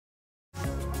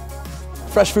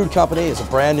Fresh Food Company is a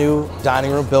brand new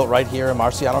dining room built right here in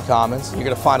Marciano Commons. You're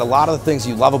going to find a lot of the things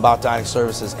you love about dining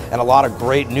services and a lot of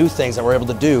great new things that we're able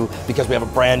to do because we have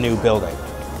a brand new building.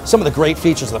 Some of the great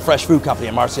features of the Fresh Food Company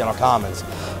in Marciano Commons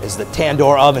is the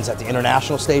tandoor ovens at the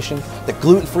International Station, the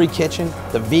gluten-free kitchen,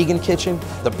 the vegan kitchen,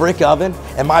 the brick oven,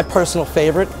 and my personal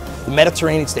favorite, the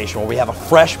Mediterranean Station, where we have a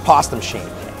fresh pasta machine.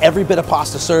 Every bit of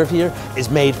pasta served here is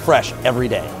made fresh every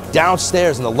day.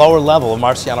 Downstairs in the lower level of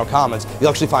Marciano Commons, you'll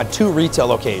actually find two retail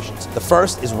locations. The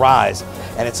first is Rise,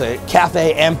 and it's a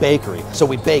cafe and bakery. So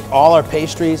we bake all our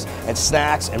pastries and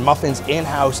snacks and muffins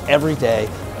in-house every day.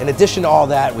 In addition to all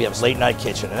that, we have a late night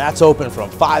kitchen, and that's open from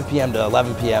 5 p.m. to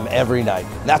 11 p.m. every night.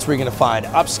 And that's where you're gonna find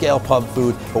upscale pub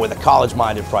food, but with a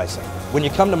college-minded pricing. When you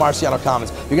come to Marciano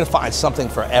Commons, you're going to find something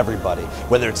for everybody.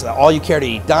 Whether it's the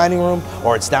all-you-care-to-eat dining room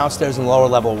or it's downstairs in the lower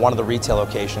level of one of the retail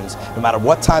locations, no matter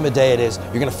what time of day it is,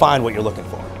 you're going to find what you're looking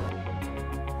for.